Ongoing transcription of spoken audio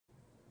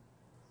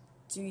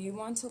Do you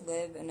want to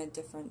live in a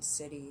different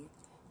city?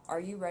 Are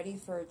you ready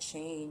for a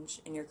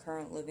change in your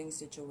current living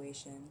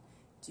situation?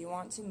 Do you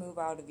want to move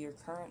out of your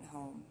current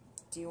home?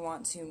 Do you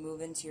want to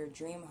move into your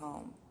dream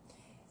home?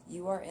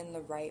 You are in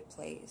the right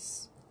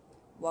place.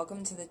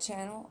 Welcome to the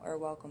channel, or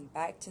welcome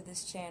back to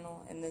this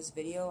channel. In this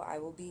video, I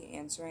will be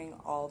answering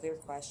all of your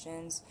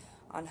questions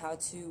on how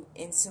to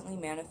instantly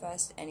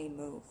manifest any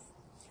move.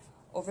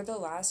 Over the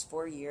last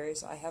 4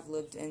 years, I have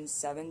lived in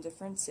 7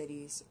 different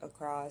cities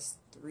across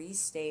 3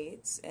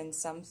 states. In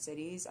some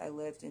cities, I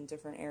lived in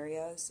different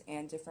areas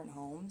and different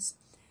homes.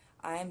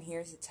 I am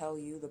here to tell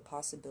you the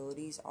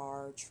possibilities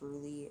are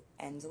truly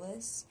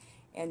endless,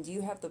 and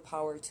you have the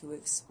power to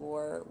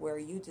explore where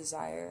you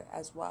desire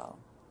as well.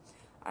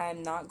 I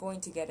am not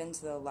going to get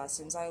into the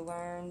lessons I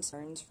learned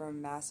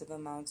from massive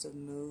amounts of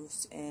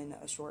moves in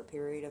a short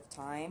period of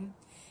time.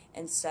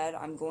 Instead,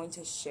 I'm going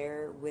to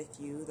share with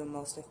you the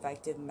most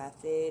effective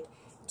method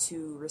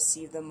to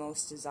receive the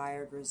most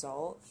desired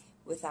result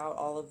without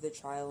all of the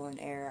trial and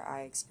error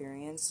I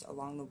experienced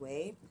along the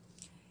way.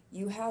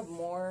 You have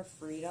more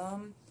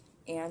freedom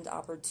and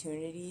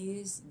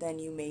opportunities than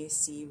you may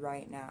see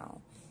right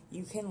now.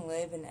 You can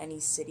live in any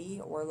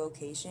city or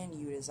location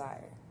you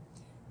desire.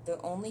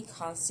 The only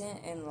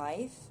constant in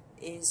life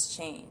is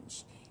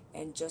change,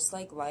 and just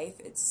like life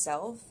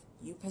itself,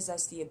 you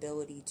possess the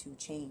ability to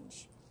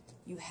change.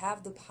 You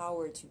have the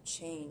power to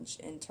change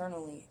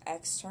internally,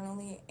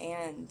 externally,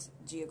 and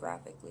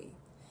geographically.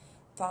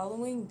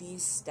 Following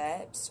these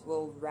steps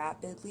will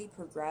rapidly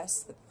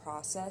progress the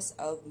process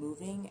of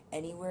moving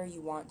anywhere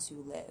you want to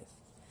live.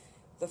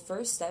 The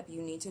first step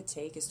you need to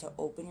take is to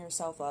open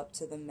yourself up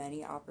to the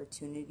many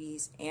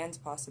opportunities and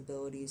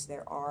possibilities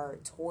there are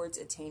towards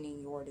attaining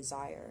your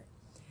desire.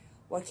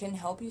 What can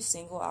help you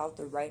single out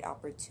the right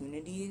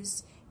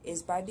opportunities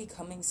is by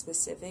becoming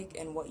specific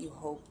in what you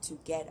hope to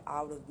get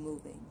out of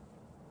moving.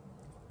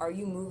 Are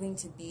you moving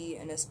to be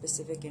in a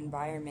specific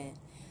environment,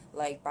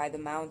 like by the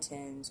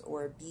mountains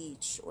or a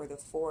beach or the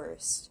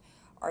forest?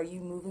 Are you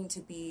moving to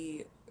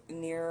be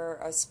near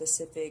a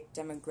specific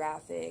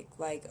demographic,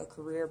 like a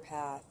career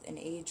path, an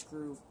age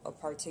group, a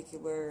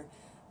particular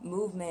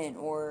movement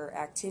or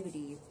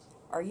activity?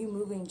 Are you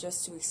moving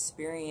just to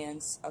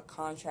experience a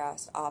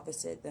contrast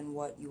opposite than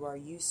what you are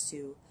used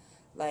to,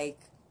 like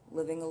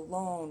living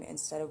alone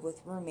instead of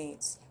with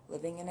roommates,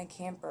 living in a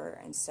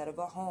camper instead of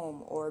a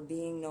home, or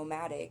being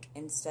nomadic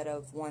instead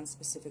of one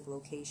specific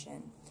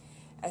location?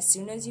 As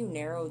soon as you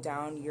narrow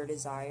down your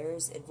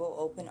desires, it will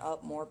open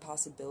up more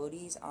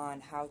possibilities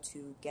on how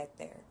to get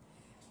there.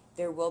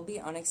 There will be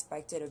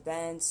unexpected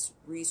events,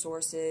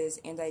 resources,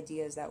 and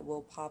ideas that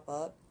will pop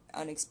up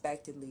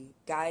unexpectedly,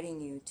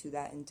 guiding you to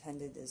that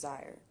intended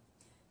desire.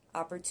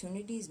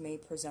 Opportunities may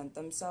present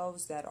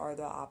themselves that are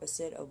the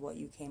opposite of what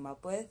you came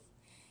up with,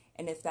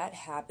 and if that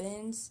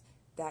happens,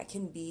 that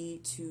can be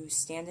to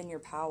stand in your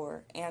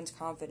power and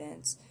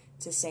confidence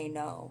to say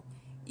no.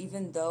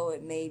 Even though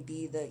it may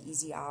be the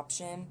easy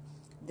option,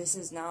 this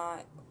is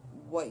not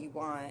what you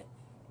want,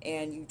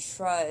 and you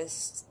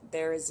trust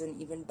there is an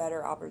even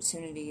better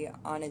opportunity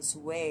on its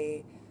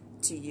way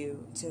to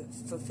you to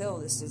fulfill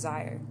this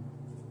desire.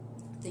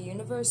 The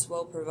universe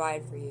will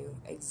provide for you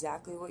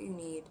exactly what you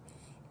need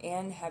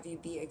and have you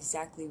be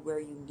exactly where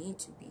you need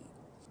to be.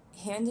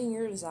 Handing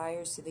your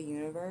desires to the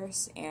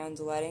universe and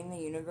letting the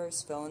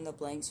universe fill in the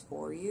blanks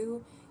for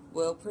you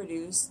will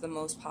produce the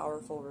most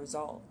powerful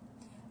result.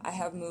 I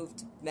have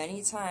moved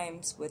many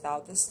times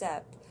without this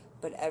step,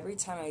 but every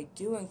time I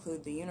do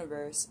include the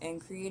universe in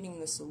creating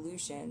the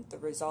solution, the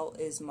result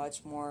is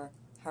much more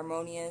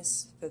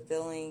harmonious,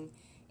 fulfilling,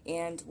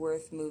 and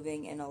worth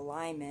moving in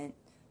alignment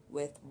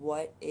with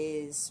what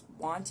is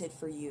wanted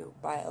for you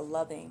by a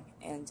loving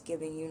and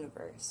giving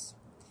universe.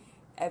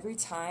 Every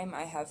time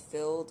I have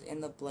filled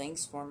in the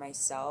blanks for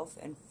myself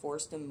and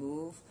forced a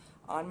move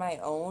on my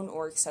own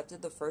or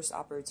accepted the first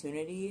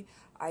opportunity,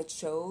 I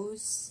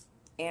chose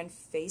and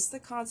faced the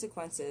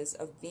consequences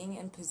of being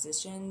in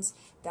positions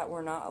that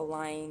were not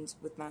aligned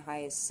with my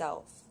highest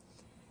self.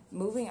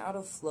 Moving out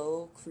of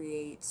flow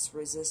creates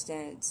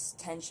resistance,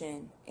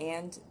 tension,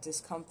 and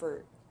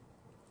discomfort,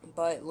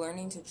 but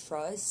learning to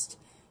trust,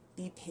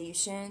 be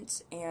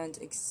patient, and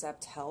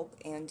accept help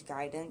and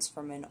guidance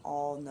from an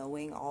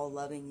all-knowing,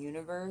 all-loving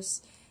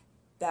universe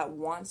that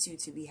wants you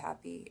to be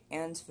happy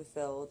and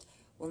fulfilled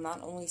will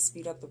not only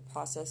speed up the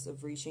process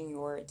of reaching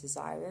your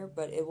desire,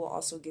 but it will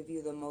also give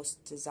you the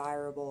most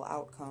desirable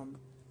outcome.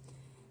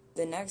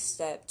 The next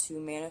step to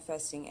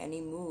manifesting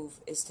any move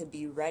is to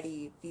be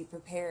ready, be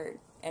prepared,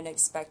 and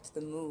expect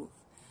the move.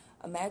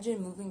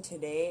 Imagine moving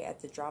today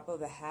at the drop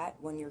of a hat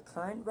when your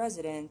current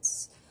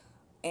residence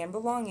and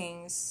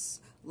belongings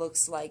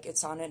looks like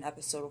it's on an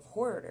episode of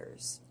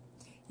Hoarders.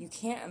 You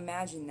can't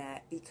imagine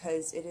that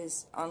because it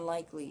is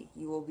unlikely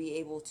you will be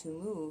able to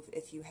move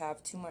if you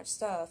have too much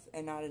stuff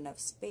and not enough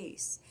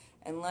space,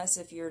 unless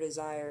if your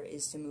desire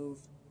is to move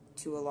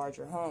to a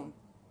larger home.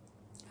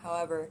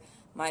 However,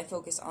 my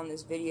focus on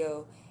this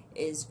video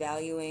is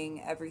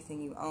valuing everything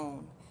you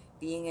own,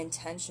 being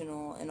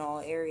intentional in all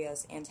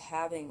areas, and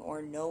having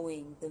or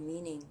knowing the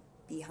meaning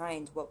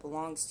behind what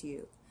belongs to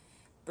you.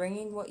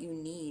 Bringing what you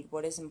need,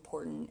 what is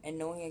important, and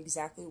knowing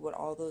exactly what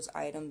all those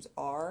items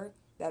are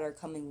that are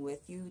coming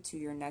with you to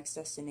your next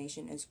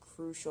destination is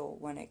crucial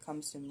when it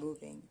comes to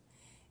moving.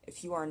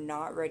 If you are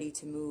not ready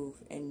to move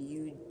and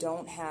you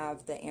don't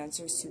have the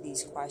answers to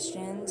these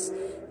questions,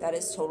 that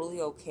is totally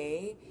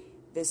okay.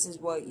 This is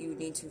what you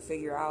need to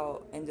figure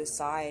out and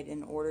decide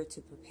in order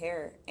to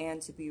prepare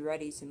and to be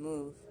ready to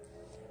move.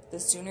 The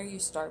sooner you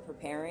start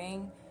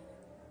preparing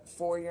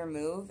for your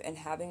move and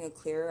having a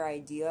clearer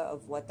idea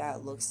of what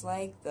that looks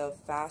like, the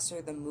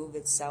faster the move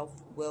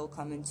itself will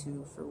come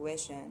into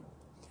fruition.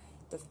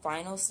 The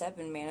final step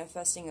in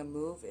manifesting a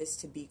move is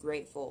to be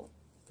grateful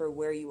for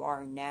where you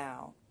are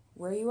now.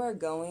 Where you are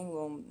going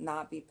will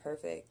not be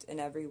perfect in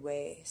every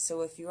way.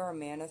 So if you are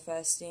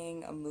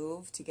manifesting a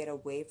move to get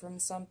away from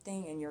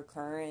something in your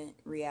current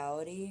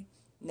reality,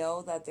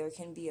 know that there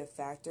can be a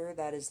factor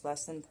that is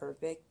less than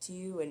perfect to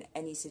you in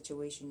any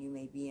situation you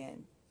may be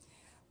in.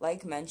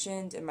 Like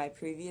mentioned in my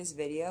previous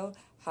video,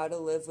 how to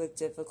live with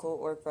difficult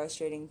or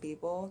frustrating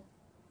people,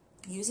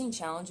 using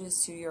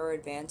challenges to your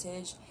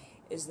advantage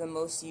is the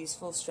most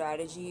useful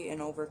strategy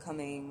in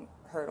overcoming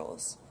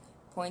hurdles.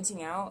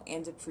 Pointing out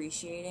and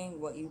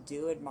appreciating what you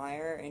do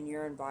admire in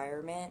your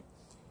environment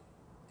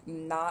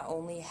not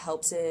only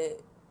helps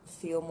it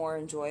feel more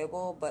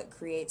enjoyable, but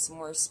creates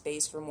more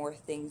space for more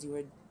things you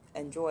would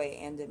enjoy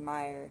and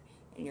admire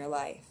in your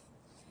life.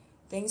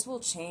 Things will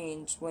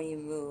change when you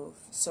move,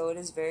 so it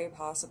is very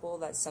possible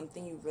that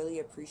something you really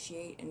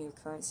appreciate in your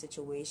current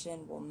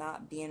situation will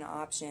not be an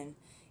option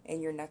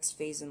in your next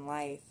phase in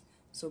life.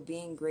 So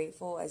being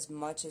grateful as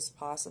much as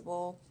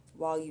possible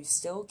while you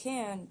still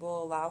can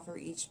will allow for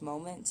each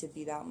moment to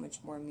be that much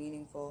more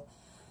meaningful.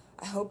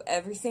 I hope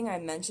everything I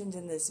mentioned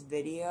in this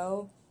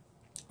video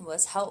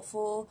was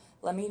helpful.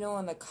 Let me know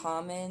in the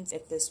comments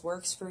if this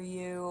works for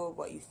you,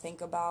 what you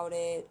think about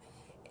it,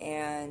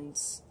 and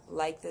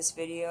like this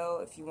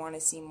video if you want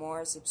to see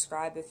more,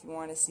 subscribe if you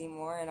want to see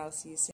more, and I'll see you soon.